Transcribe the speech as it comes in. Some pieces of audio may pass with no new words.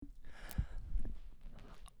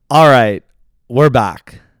All right, we're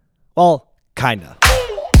back. Well, kinda. You're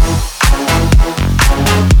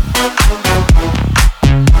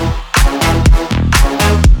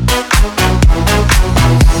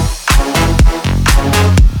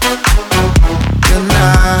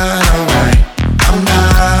not alright, I'm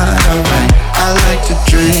not alright. I like to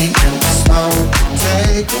drink and smoke,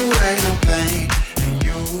 take away the pain, and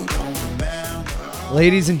you don't remember.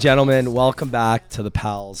 Ladies and gentlemen, welcome back to the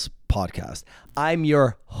Pals Podcast. I'm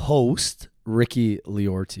your host, Ricky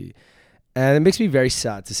Liorti. And it makes me very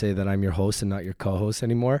sad to say that I'm your host and not your co-host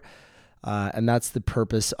anymore. And that's the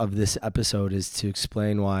purpose of this episode, is to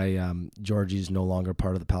explain why Georgie is no longer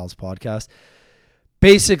part of the Pals Podcast.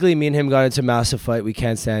 Basically, me and him got into a massive fight. We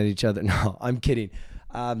can't stand each other. No, I'm kidding.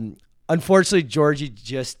 Unfortunately, Georgie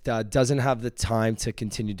just doesn't have the time to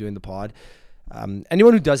continue doing the pod.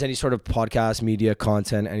 Anyone who does any sort of podcast, media,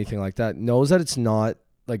 content, anything like that knows that it's not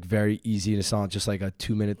like very easy, and it's not just like a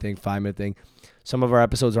 2-minute thing, 5-minute thing. Some of our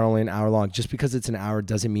episodes are only an hour long. Just because it's an hour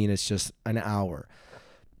doesn't mean it's just an hour.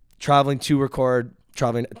 Traveling to record,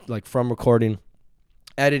 traveling like from recording,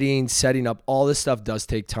 editing, setting up, all this stuff does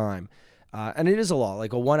take time. And it is a lot.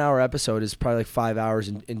 Like a 1-hour episode is probably like 5 hours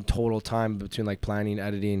in total time between like planning,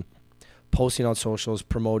 editing, posting on socials,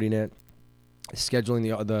 promoting it,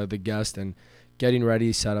 scheduling the guest, and getting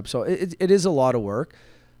ready, set up. So it is a lot of work.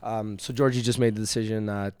 So Georgie just made the decision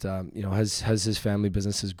that, has his family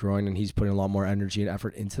business is growing, and he's putting a lot more energy and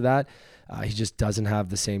effort into that. He just doesn't have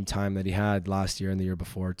the same time that he had last year and the year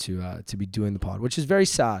before to be doing the pod, which is very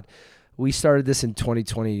sad. We started this in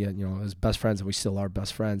 2020, as best friends, and we still are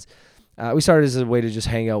best friends. We started as a way to just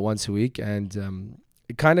hang out once a week, and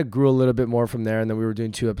it kind of grew a little bit more from there. And then we were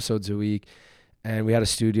doing 2 episodes a week, and we had a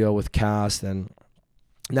studio with cast, and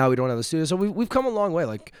now we don't have a studio. So we've come a long way.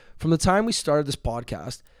 Like from the time we started this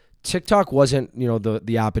podcast, TikTok wasn't,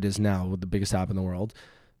 the app it is now, the biggest app in the world.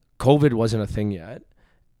 COVID wasn't a thing yet.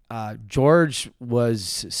 George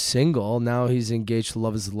was single. Now he's engaged to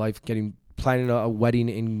love his life, planning a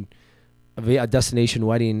wedding a destination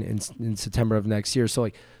wedding in September of next year. So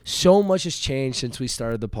like so much has changed since we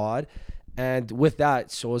started the pod. And with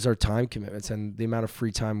that, so is our time commitments and the amount of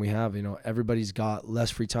free time we have. Everybody's got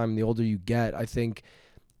less free time. And the older you get, I think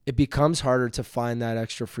it becomes harder to find that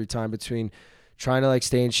extra free time between trying to like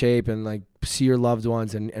stay in shape and like see your loved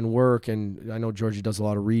ones and work. And I know Georgie does a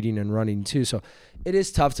lot of reading and running too. So it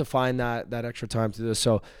is tough to find that extra time to do this.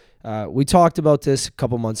 So we talked about this a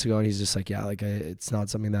couple months ago, and he's just like, it's not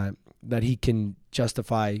something that he can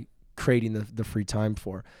justify creating the free time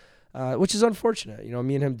for, which is unfortunate.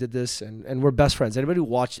 Me and him did this, and we're best friends. Anybody who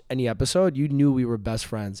watched any episode, you knew we were best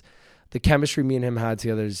friends. The chemistry me and him had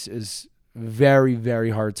together is very, very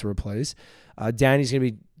hard to replace. Danny's going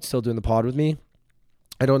to be still doing the pod with me.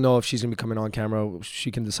 I don't know if she's going to be coming on camera.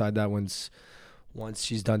 She can decide that once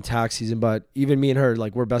she's done tax season. But even me and her,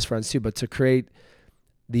 like, we're best friends too. But to create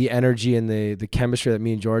the energy and the chemistry that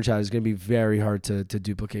me and George had is going to be very hard to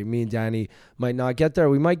duplicate. Me and Danny might not get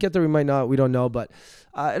there. We might get there. We might not. We don't know. But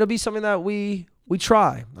it'll be something that we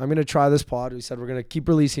try. I'm going to try this pod. We said we're going to keep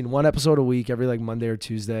releasing 1 episode a week, every like Monday or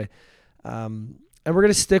Tuesday. And we're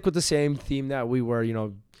going to stick with the same theme that we were,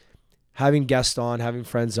 having guests on, having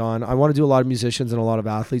friends on. I want to do a lot of musicians and a lot of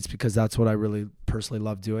athletes because that's what I really personally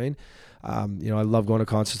love doing. I love going to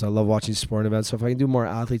concerts. I love watching sporting events. So if I can do more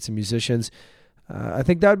athletes and musicians, I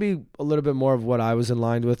think that would be a little bit more of what I was in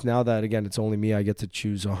line with. Now that, again, it's only me, I get to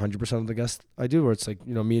choose 100% of the guests I do, where it's like,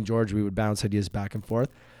 me and George, we would bounce ideas back and forth.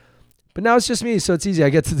 But now it's just me, so it's easy. I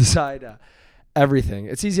get to decide everything.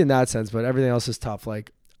 It's easy in that sense, but everything else is tough.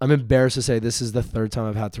 Like, I'm embarrassed to say this is the 3rd time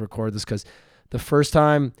I've had to record this, because the first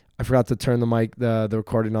time I forgot to turn the mic, the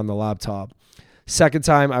recording on the laptop. Second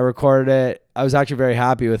time I recorded it, I was actually very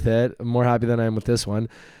happy with it. I'm more happy than I am with this one.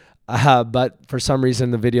 But for some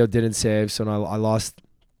reason the video didn't save, so I lost,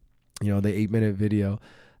 the 8-minute video.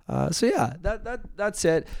 So yeah, that's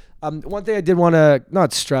it. One thing I did want to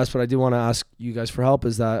not stress, but I do want to ask you guys for help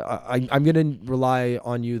is that I'm going to rely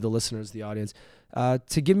on you, the listeners, the audience,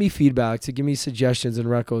 to give me feedback, to give me suggestions and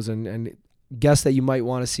recos and guests that you might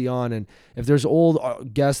want to see on. And if there's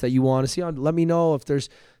old guests that you want to see on, let me know. If there's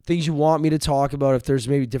things you want me to talk about, if there's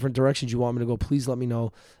maybe different directions you want me to go, please let me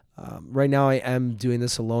know. Right now I am doing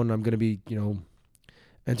this alone, and I'm going to be,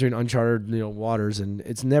 entering uncharted, waters. And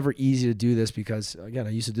it's never easy to do this because, again, I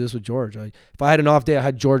used to do this with George. If I had an off day, I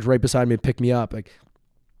had George right beside me to pick me up. Like,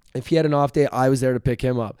 if he had an off day, I was there to pick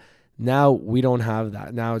him up. Now we don't have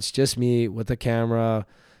that. Now it's just me with the camera.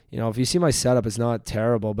 If you see my setup, it's not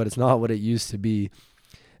terrible, but it's not what it used to be.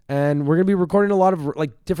 And we're going to be recording a lot of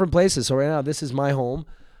like different places. So right now, this is my home.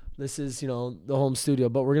 This is, you know, the home studio,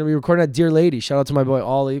 but we're going to be recording at Dear Lady. Shout out to my boy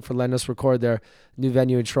Ollie for letting us record their new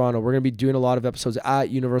venue in Toronto. We're going to be doing a lot of episodes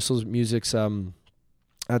at Universal Music's,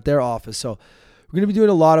 at their office. So we're going to be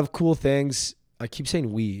doing a lot of cool things. I keep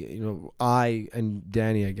saying we, you know, I and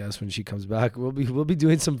Danny, I guess, when she comes back, we'll be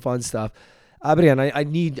doing some fun stuff. But again, I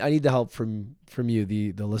need the help from you,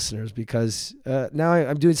 the listeners, because now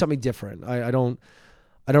I'm doing something different. I don't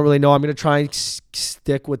really know. I'm going to try and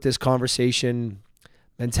stick with this conversation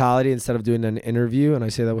mentality instead of doing an interview, and I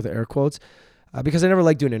say that with air quotes, because I never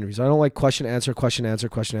like doing interviews. I don't like question, answer.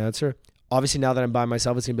 Obviously, now that I'm by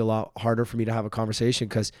myself, it's going to be a lot harder for me to have a conversation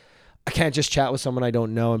because I can't just chat with someone I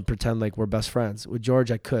don't know and pretend like we're best friends. With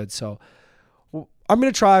George, I could. So I'm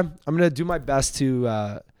going to try. I'm going to do my best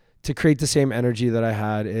to create the same energy that I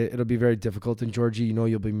had. It'll be very difficult. And Georgie, you know,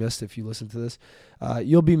 you'll be missed if you listen to this.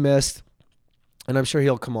 You'll be missed. And I'm sure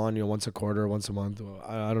he'll come on, you know, once a quarter, once a month.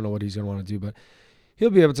 I don't know what he's going to want to do, but he'll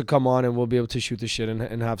be able to come on and we'll be able to shoot the shit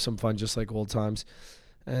and have some fun just like old times.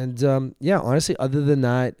 And yeah, honestly, other than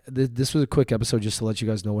that, this was a quick episode just to let you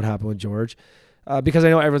guys know what happened with George. Because I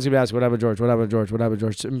know everyone's going to be asking, what happened to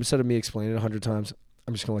George? So instead of me explaining it 100 times,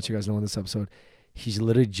 I'm just going to let you guys know in this episode, he's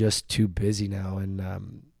literally just too busy now.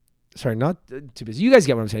 And sorry, not too busy. You guys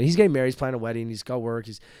get what I'm saying. He's getting married, he's planning a wedding, he's got work,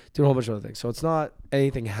 he's doing a whole bunch of other things. So it's not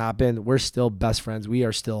anything happened. We're still best friends. We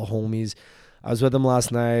are still homies. I was with him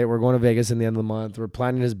last night. We're going to Vegas in the end of the month. We're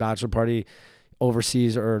planning his bachelor party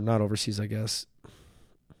overseas, or not overseas, I guess,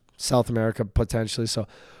 South America potentially. So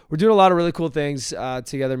we're doing a lot of really cool things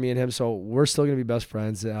together, me and him. So we're still going to be best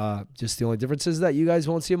friends. Just the only difference is that you guys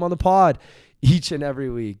won't see him on the pod each and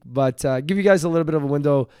every week. But give you guys a little bit of a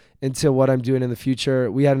window into what I'm doing in the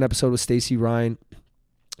future. We had an episode with Stacey Ryan.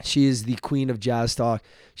 She is the queen of jazz talk.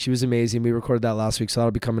 She was amazing. We recorded that last week, so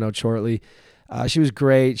that'll be coming out shortly. She was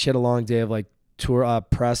great. She had a long day of like tour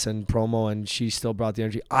press and promo, and she still brought the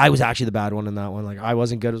energy. I was actually the bad one in that one. Like, I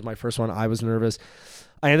wasn't good. It was my first one. I was nervous.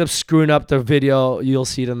 I ended up screwing up the video. You'll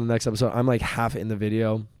see it in the next episode. I'm like half in the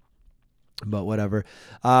video, but whatever.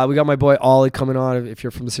 We got my boy Ollie coming on. If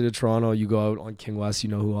you're from the city of Toronto, you go out on King West, you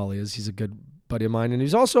know who Ollie is. He's a good buddy of mine, and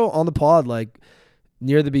he's also on the pod like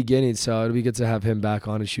near the beginning, so it'll be good to have him back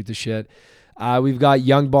on and shoot the shit. We've got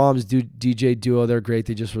Young Bombs, DJ Duo. They're great.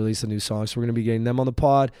 They just released a new song, so we're going to be getting them on the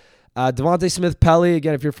pod. Devontae Smith-Pelly,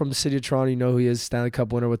 again, if you're from the city of Toronto, you know who he is. Stanley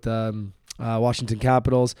Cup winner with the Washington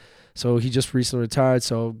Capitals. So he just recently retired,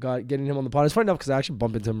 so getting him on the pod is fun enough because I actually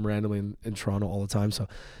bump into him randomly in Toronto all the time. So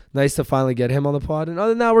nice to finally get him on the pod. And other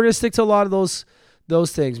than that, we're going to stick to a lot of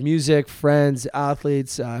those things. Music, friends,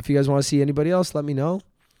 athletes. If you guys want to see anybody else, let me know.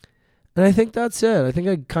 And I think that's it. I think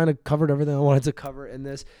I kind of covered everything I wanted to cover in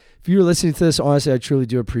this. If you're listening to this, honestly, I truly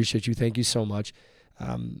do appreciate you. Thank you so much.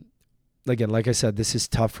 Again, like I said, this is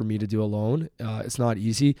tough for me to do alone. It's not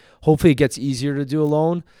easy. Hopefully it gets easier to do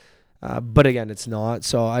alone. But again, it's not.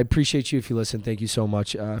 So I appreciate you if you listen. Thank you so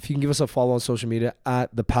much. If you can give us a follow on social media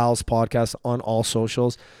at the Pals Podcast on all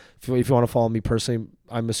socials. If you want to follow me personally,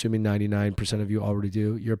 I'm assuming 99% of you already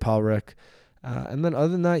do. You're Pal Rick. And then other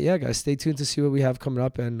than that, yeah, guys, stay tuned to see what we have coming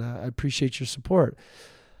up. And I appreciate your support.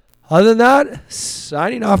 Other than that,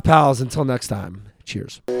 signing off, pals. Until next time.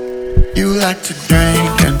 Cheers. You like to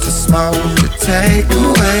drink and to smoke to take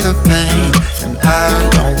away the pain, and I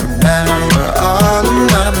don't remember all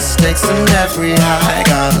of my mistakes and every high.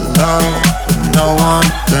 Got alone with no one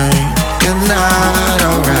thing, and I